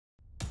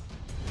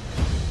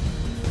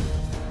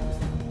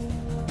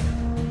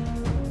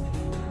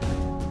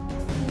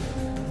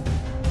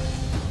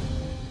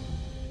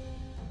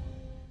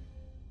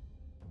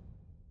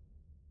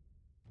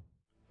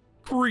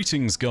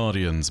Greetings,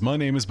 Guardians. My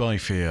name is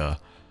Byfear.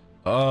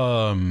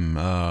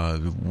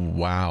 Wow.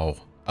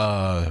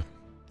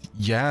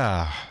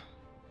 Yeah.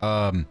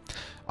 I'm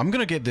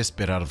gonna get this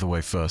bit out of the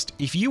way first.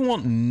 If you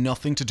want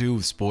nothing to do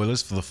with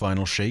spoilers for the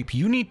final shape,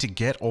 you need to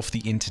get off the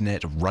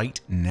internet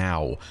right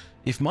now.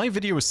 If my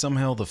video is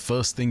somehow the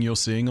first thing you're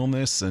seeing on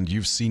this, and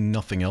you've seen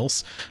nothing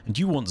else, and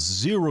you want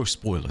zero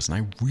spoilers,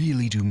 and I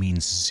really do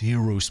mean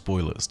zero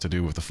spoilers to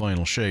do with the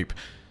final shape,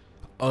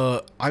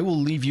 I will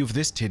leave you with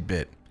this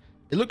tidbit.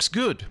 It looks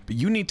good, but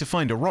you need to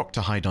find a rock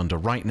to hide under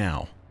right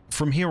now.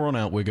 From here on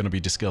out, we're going to be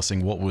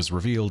discussing what was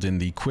revealed in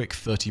the quick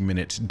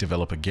 30-minute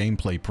developer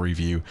gameplay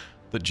preview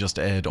that just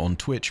aired on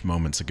Twitch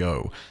moments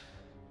ago.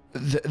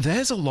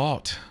 There's a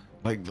lot.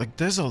 Like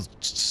there's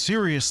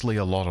seriously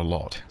a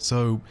lot.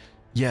 So,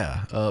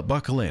 yeah,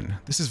 buckle in.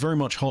 This is very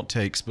much hot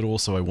takes, but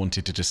also I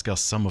wanted to discuss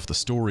some of the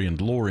story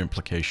and lore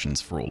implications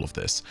for all of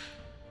this.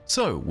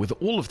 So, with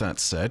all of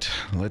that said,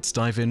 let's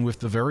dive in with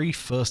the very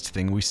first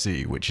thing we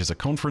see, which is a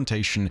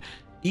confrontation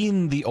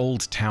in the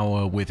old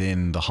tower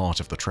within the heart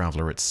of the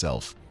Traveler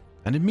itself.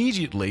 And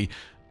immediately,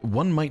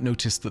 one might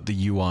notice that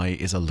the UI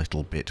is a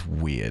little bit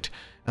weird,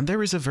 and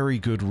there is a very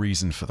good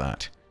reason for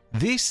that.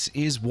 This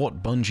is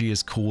what Bungie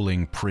is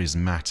calling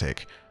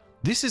Prismatic.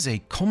 This is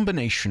a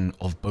combination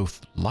of both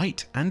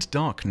light and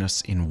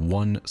darkness in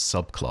one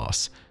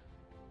subclass.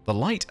 The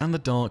light and the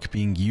dark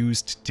being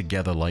used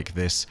together like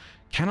this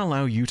can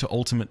allow you to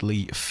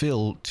ultimately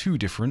fill two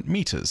different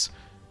meters.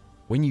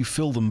 When you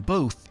fill them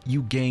both,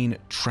 you gain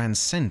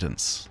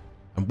transcendence.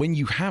 And when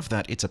you have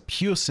that, it's a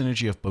pure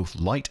synergy of both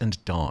light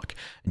and dark,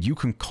 and you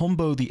can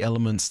combo the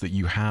elements that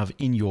you have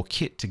in your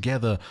kit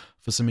together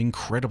for some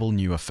incredible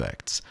new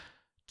effects.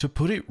 To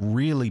put it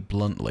really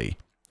bluntly,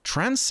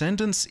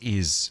 transcendence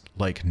is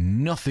like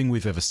nothing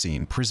we've ever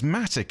seen.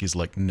 Prismatic is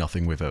like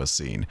nothing we've ever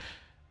seen.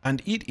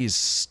 And it is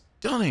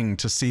stunning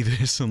to see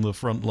this on the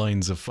front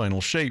lines of Final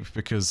Shape,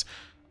 because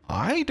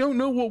I don't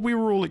know what we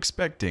were all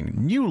expecting.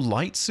 New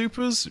light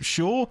supers?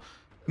 Sure.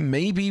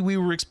 Maybe we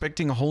were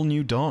expecting a whole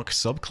new dark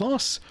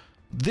subclass?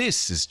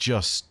 This is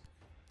just...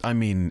 I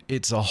mean,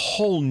 it's a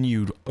whole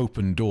new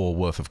open door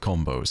worth of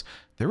combos.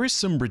 There is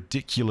some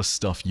ridiculous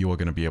stuff you are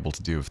going to be able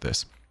to do with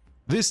this.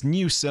 This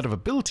new set of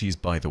abilities,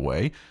 by the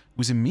way,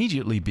 was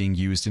immediately being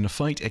used in a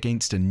fight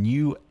against a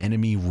new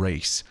enemy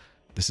race.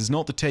 This is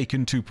not the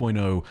Taken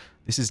 2.0,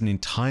 this is an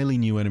entirely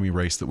new enemy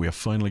race that we are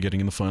finally getting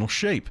in the final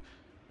shape,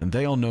 and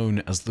they are known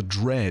as the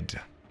Dread.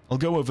 I'll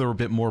go over a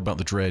bit more about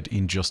the Dread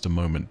in just a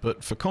moment,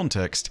 but for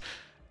context,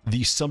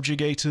 the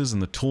Subjugators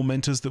and the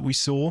Tormentors that we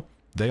saw,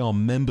 they are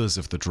members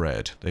of the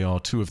Dread. They are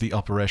two of the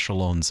upper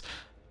echelons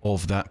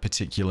of that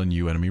particular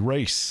new enemy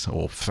race,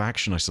 or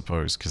faction I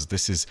suppose, because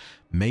this is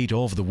made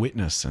of the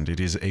Witness, and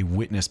it is a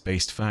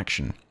Witness-based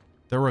faction.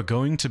 There are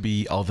going to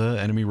be other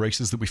enemy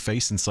races that we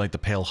face inside the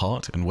Pale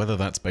Heart, and whether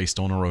that's based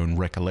on our own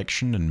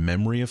recollection and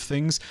memory of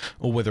things,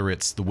 or whether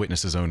it's the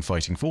Witness's own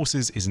fighting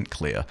forces, isn't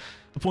clear.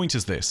 The point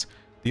is this.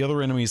 The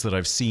other enemies that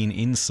I've seen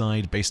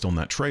inside based on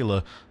that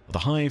trailer are the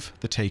Hive,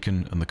 the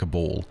Taken, and the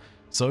Cabal.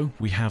 So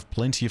we have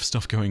plenty of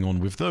stuff going on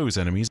with those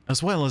enemies,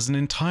 as well as an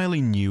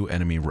entirely new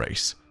enemy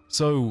race.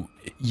 So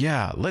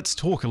yeah, let's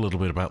talk a little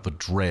bit about the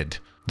Dread.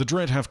 The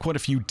Dread have quite a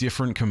few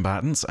different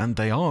combatants, and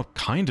they are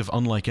kind of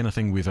unlike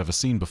anything we've ever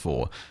seen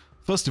before.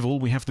 First of all,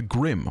 we have the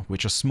Grim,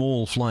 which are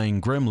small flying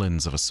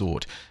gremlins of a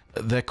sort.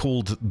 They're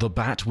called the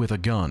Bat with a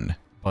Gun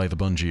by the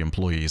Bungie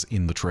employees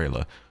in the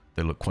trailer.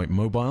 They look quite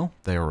mobile,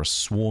 they are a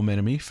swarm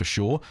enemy for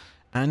sure,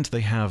 and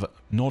they have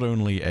not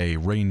only a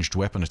ranged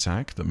weapon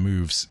attack that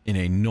moves in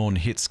a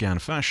non-hit scan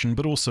fashion,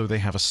 but also they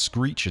have a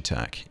Screech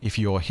attack. If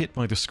you are hit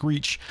by the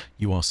Screech,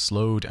 you are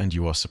slowed and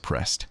you are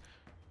suppressed.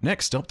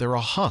 Next up, there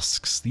are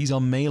Husks. These are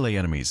melee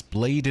enemies,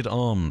 bladed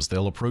arms.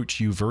 They'll approach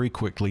you very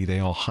quickly. They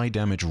are high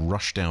damage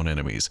rushdown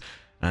enemies.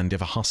 And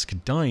if a Husk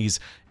dies,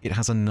 it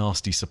has a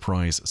nasty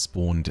surprise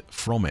spawned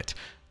from it,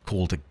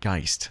 called a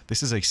Geist.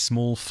 This is a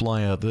small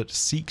flyer that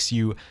seeks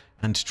you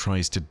and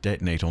tries to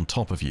detonate on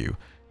top of you.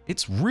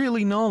 It's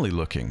really gnarly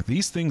looking.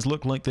 These things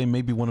look like they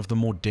may be one of the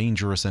more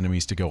dangerous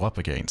enemies to go up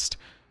against.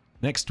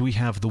 Next, we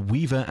have the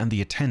Weaver and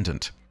the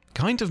Attendant.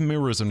 Kind of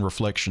mirrors and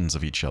reflections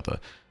of each other.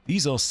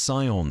 These are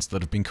scions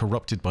that have been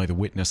corrupted by the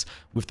Witness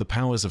with the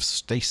powers of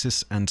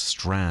Stasis and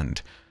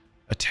Strand.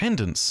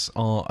 Attendants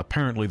are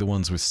apparently the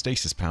ones with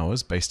Stasis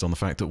powers, based on the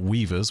fact that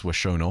Weavers were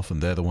shown off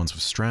and they're the ones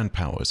with Strand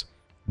powers.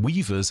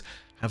 Weavers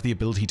have the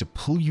ability to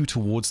pull you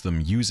towards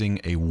them using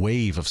a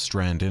wave of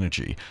Strand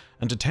energy,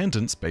 and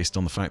Attendants, based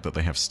on the fact that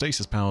they have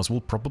Stasis powers, will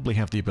probably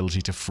have the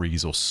ability to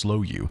freeze or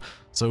slow you.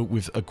 So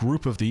with a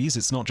group of these,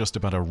 it's not just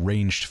about a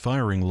ranged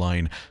firing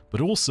line,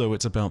 but also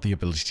it's about the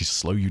ability to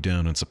slow you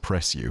down and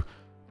suppress you.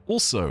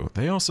 Also,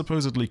 they are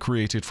supposedly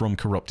created from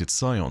corrupted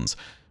scions,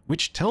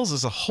 which tells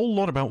us a whole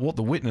lot about what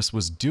the Witness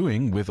was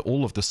doing with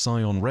all of the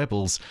Scion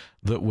rebels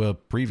that were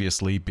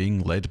previously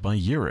being led by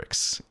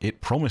Euryx.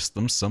 It promised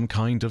them some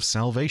kind of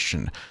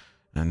salvation,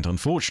 and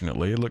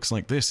unfortunately it looks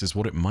like this is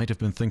what it might have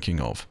been thinking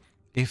of.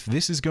 If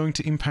this is going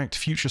to impact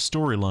future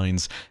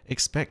storylines,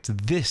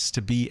 expect this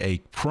to be a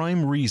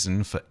prime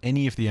reason for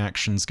any of the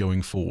actions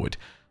going forward.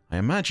 I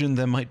imagine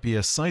there might be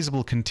a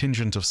sizable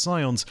contingent of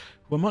Scions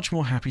who are much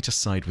more happy to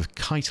side with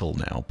Keitel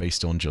now,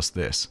 based on just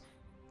this.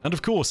 And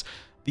of course,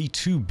 the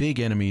two big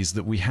enemies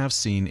that we have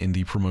seen in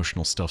the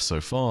promotional stuff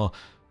so far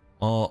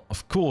are,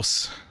 of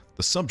course,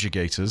 the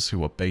Subjugators,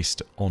 who are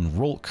based on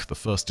Rolk, the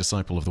first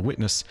disciple of the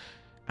Witness,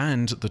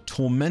 and the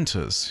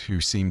Tormentors,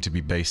 who seem to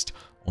be based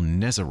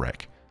on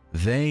Nezarec.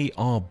 They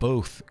are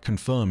both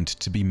confirmed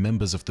to be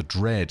members of the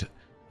Dread,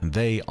 and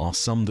they are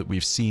some that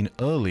we've seen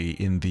early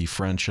in the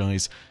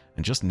franchise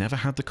and just never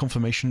had the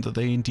confirmation that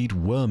they indeed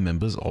were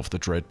members of the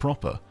Dread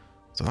proper.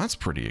 So that's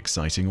pretty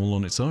exciting all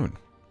on its own.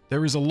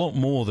 There is a lot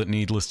more that,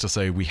 needless to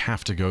say, we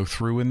have to go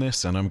through in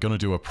this, and I'm going to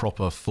do a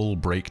proper full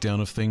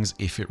breakdown of things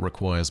if it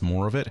requires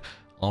more of it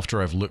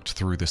after I've looked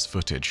through this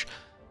footage.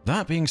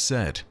 That being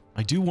said,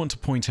 I do want to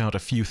point out a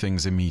few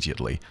things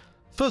immediately.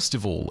 First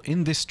of all,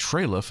 in this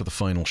trailer for the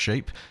final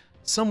shape,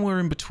 somewhere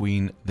in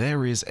between,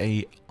 there is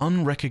a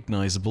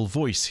unrecognizable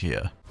voice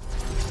here.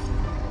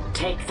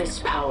 Take this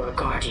power,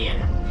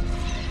 Guardian.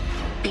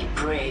 Be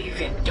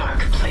brave in dark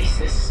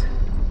places,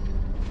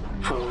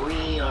 for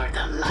we are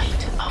the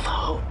light of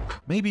hope.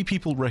 Maybe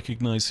people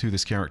recognize who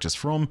this character's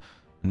from,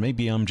 and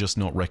maybe I'm just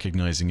not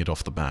recognizing it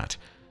off the bat.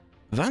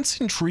 That's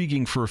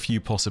intriguing for a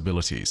few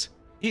possibilities.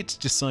 It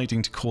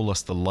deciding to call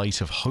us the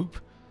light of hope?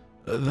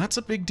 That's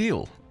a big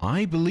deal.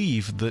 I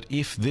believe that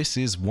if this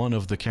is one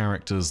of the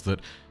characters that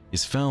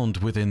is found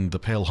within the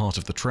Pale Heart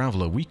of the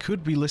Traveler, we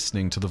could be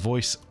listening to the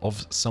voice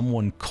of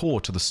someone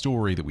core to the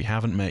story that we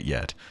haven't met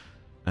yet.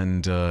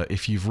 And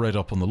if you've read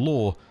up on the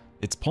lore,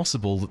 it's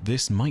possible that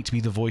this might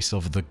be the voice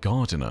of the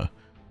Gardener,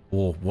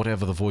 or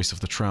whatever the voice of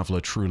the Traveler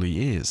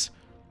truly is.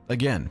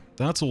 Again,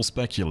 that's all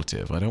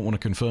speculative. I don't want to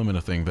confirm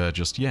anything there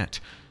just yet.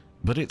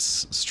 But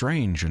it's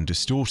strange and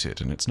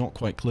distorted, and it's not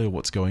quite clear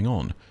what's going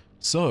on.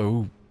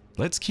 So,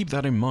 let's keep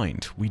that in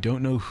mind. We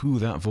don't know who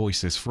that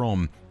voice is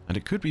from, and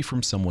it could be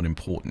from someone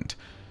important.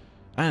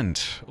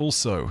 And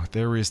also,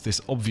 there is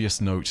this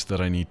obvious note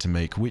that I need to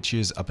make, which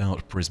is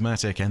about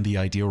Prismatic and the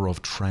idea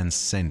of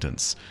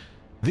transcendence.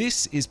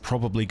 This is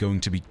probably going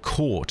to be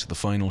core to the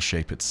final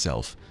shape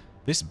itself.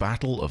 This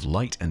battle of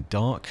light and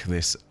dark,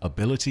 this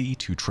ability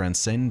to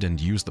transcend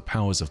and use the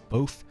powers of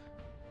both,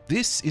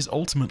 this is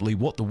ultimately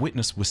what the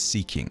Witness was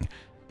seeking,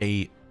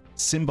 a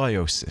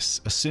symbiosis,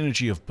 a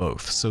synergy of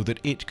both, so that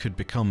it could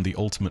become the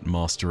ultimate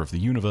master of the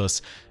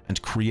universe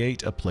and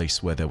create a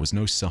place where there was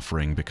no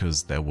suffering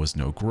because there was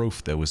no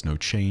growth, there was no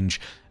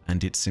change,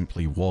 and it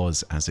simply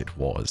was as it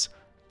was.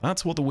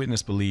 That's what the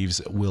Witness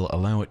believes will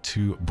allow it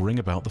to bring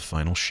about the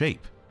final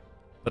shape.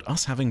 But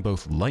us having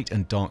both light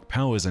and dark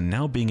powers and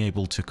now being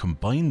able to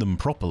combine them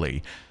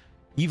properly,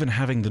 even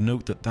having the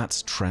note that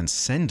that's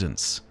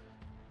transcendence,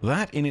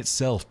 that in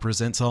itself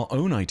presents our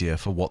own idea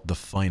for what the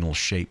final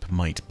shape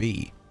might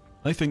be.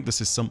 I think this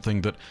is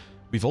something that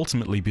we've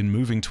ultimately been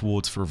moving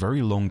towards for a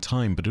very long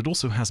time, but it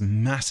also has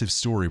massive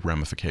story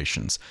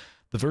ramifications.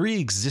 The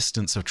very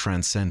existence of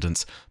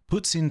transcendence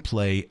puts in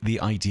play the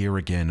idea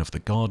again of the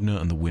Gardener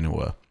and the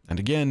Winnower. And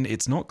again,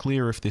 it's not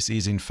clear if this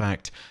is in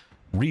fact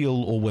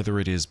real or whether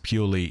it is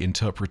purely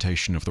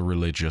interpretation of the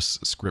religious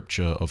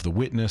scripture of the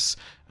Witness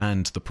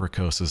and the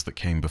precursors that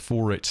came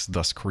before it,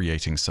 thus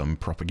creating some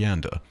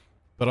propaganda.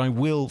 But I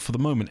will, for the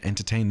moment,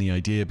 entertain the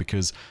idea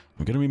because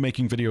I'm going to be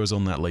making videos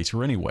on that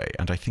later anyway,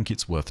 and I think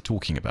it's worth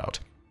talking about.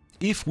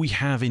 If we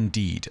have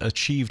indeed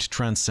achieved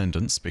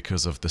transcendence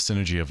because of the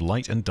synergy of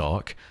light and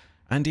dark,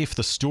 and if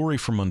the story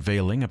from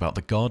Unveiling about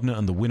the Gardener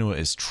and the Winnower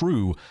is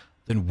true,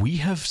 then we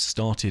have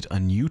started a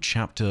new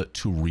chapter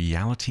to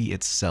reality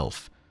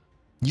itself.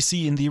 You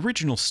see, in the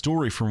original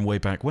story from way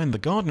back when, the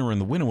Gardener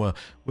and the Winnower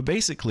were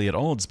basically at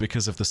odds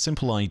because of the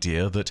simple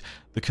idea that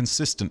the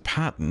consistent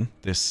pattern,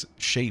 this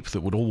shape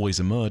that would always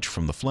emerge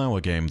from the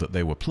flower game that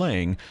they were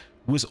playing,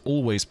 was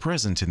always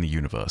present in the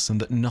universe and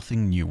that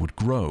nothing new would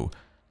grow.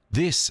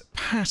 This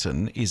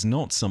pattern is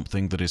not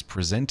something that is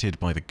presented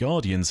by the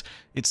Guardians,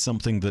 it's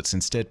something that's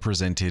instead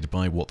presented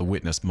by what the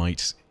Witness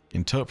might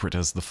interpret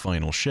as the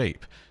final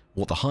shape,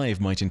 what the Hive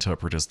might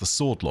interpret as the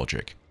sword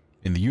logic.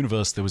 In the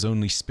universe, there was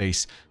only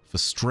space for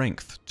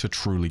strength to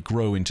truly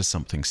grow into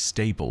something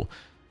stable,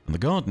 and the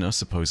Gardener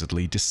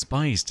supposedly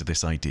despised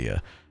this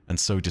idea, and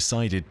so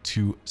decided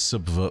to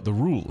subvert the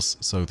rules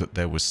so that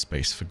there was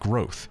space for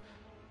growth.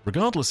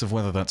 Regardless of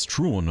whether that's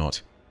true or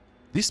not,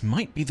 this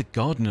might be the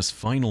Gardener's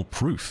final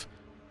proof,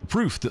 the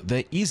proof that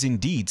there is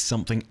indeed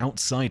something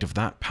outside of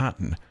that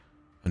pattern,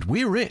 and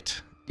we're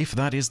it, if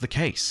that is the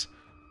case.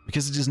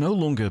 Because it is no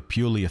longer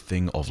purely a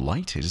thing of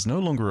light, it is no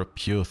longer a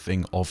pure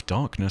thing of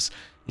darkness,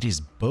 it is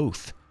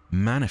both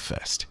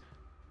manifest.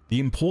 The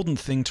important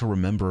thing to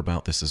remember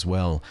about this as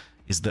well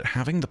is that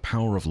having the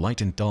power of light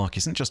and dark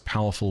isn't just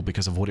powerful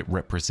because of what it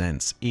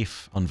represents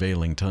if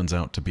Unveiling turns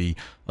out to be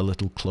a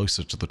little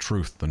closer to the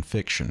truth than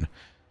fiction,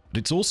 but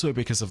it's also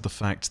because of the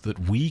fact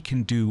that we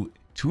can do,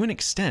 to an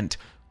extent,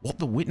 what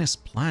the Witness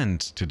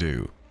planned to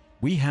do.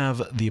 We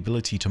have the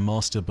ability to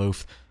master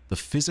both the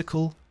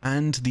physical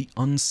and the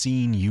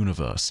unseen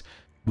universe.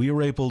 We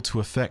are able to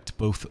affect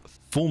both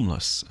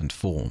formless and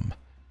form.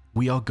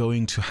 we are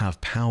going to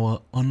have power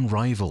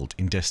unrivaled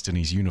in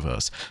Destiny's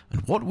universe,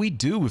 and what we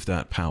do with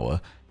that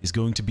power is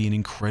going to be an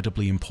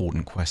incredibly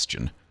important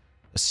question.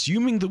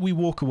 Assuming that we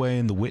walk away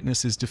and the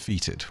witness is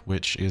defeated,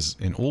 which is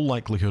in all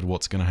likelihood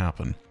what's going to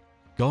happen,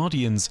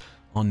 Guardians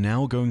are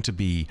now going to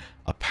be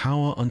a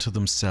power unto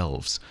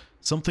themselves,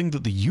 something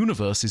that the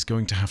universe is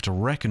going to have to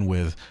reckon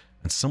with,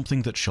 and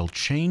something that shall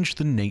change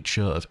the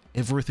nature of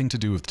everything to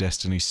do with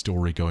Destiny's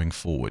story going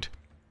forward.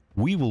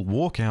 We will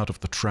walk out of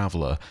the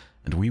Traveler,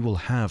 and we will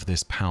have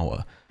this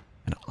power,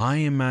 and I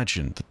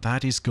imagine that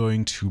that is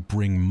going to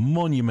bring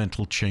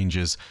monumental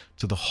changes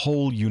to the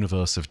whole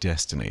universe of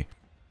Destiny.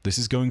 This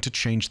is going to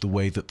change the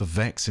way that the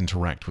Vex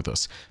interact with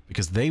us,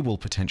 because they will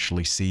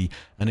potentially see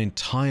an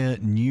entire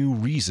new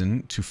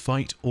reason to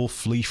fight or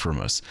flee from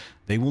us.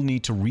 They will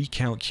need to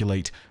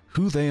recalculate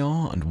who they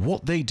are and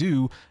what they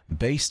do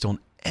based on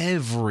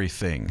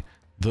everything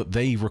that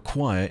they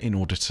require in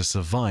order to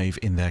survive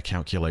in their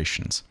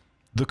calculations.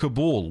 The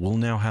Cabal will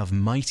now have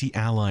mighty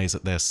allies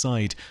at their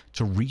side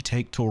to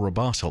retake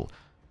Torobatl.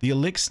 The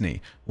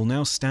Elixni will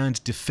now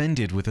stand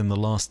defended within the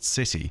last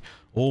city,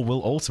 or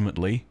will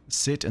ultimately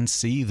sit and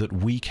see that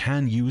we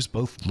can use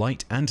both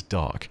light and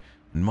dark,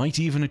 and might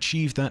even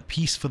achieve that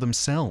peace for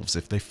themselves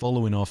if they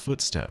follow in our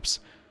footsteps.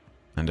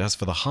 And as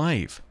for the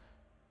Hive,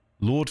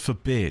 Lord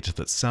forbid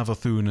that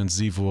Savathun and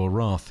Xivu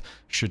Arath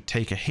should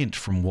take a hint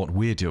from what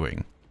we're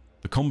doing.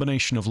 The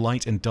combination of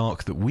light and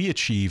dark that we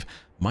achieve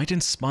might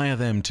inspire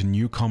them to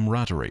new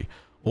camaraderie,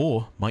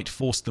 or might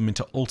force them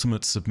into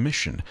ultimate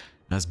submission,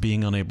 as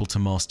being unable to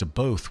master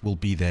both will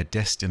be their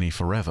destiny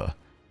forever.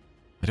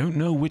 I don't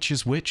know which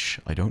is which,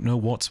 I don't know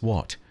what's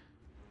what,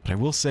 but I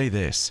will say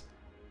this.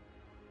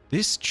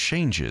 This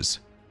changes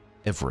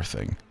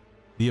everything.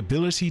 The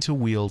ability to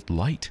wield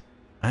light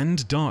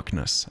and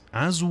darkness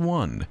as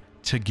one,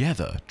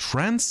 together,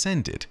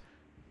 transcended,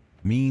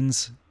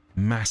 means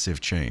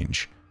massive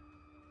change.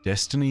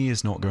 Destiny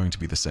is not going to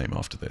be the same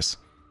after this.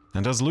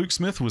 And as Luke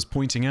Smith was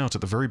pointing out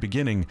at the very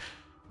beginning,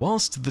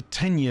 whilst the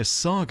 10-year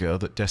saga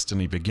that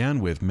Destiny began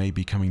with may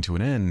be coming to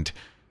an end,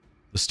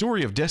 the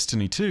story of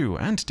Destiny 2,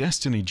 and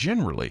Destiny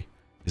generally,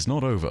 is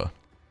not over.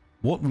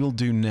 What we'll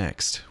do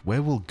next,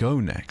 where we'll go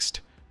next,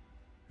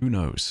 who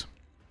knows?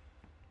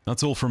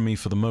 That's all from me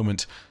for the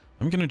moment.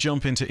 I'm going to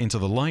jump into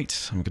the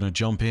Light, I'm going to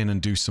jump in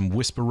and do some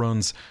whisper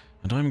runs,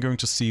 and I'm going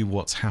to see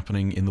what's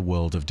happening in the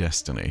world of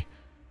Destiny.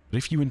 But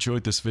if you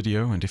enjoyed this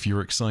video, and if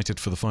you're excited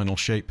for the final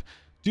shape,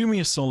 do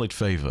me a solid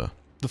favor.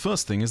 The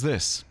first thing is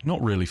this,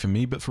 not really for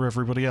me, but for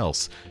everybody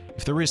else.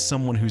 If there is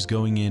someone who's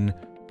going in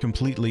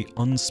completely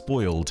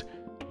unspoiled,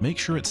 make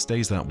sure it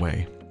stays that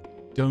way.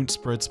 Don't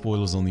spread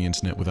spoilers on the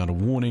internet without a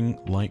warning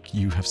like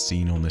you have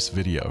seen on this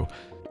video.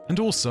 And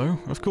also,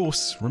 of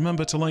course,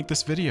 remember to like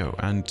this video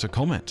and to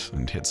comment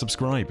and hit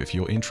subscribe if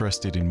you're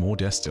interested in more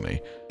Destiny.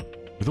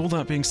 With all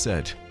that being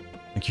said,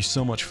 thank you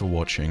so much for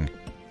watching.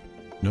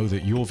 Know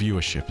that your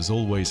viewership, as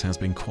always, has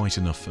been quite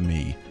enough for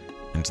me,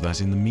 and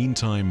that in the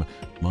meantime,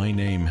 my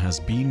name is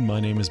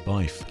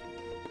Bife.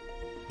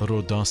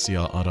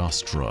 Rodacia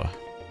Arastra.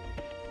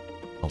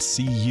 I'll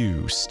see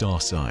you,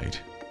 Starside.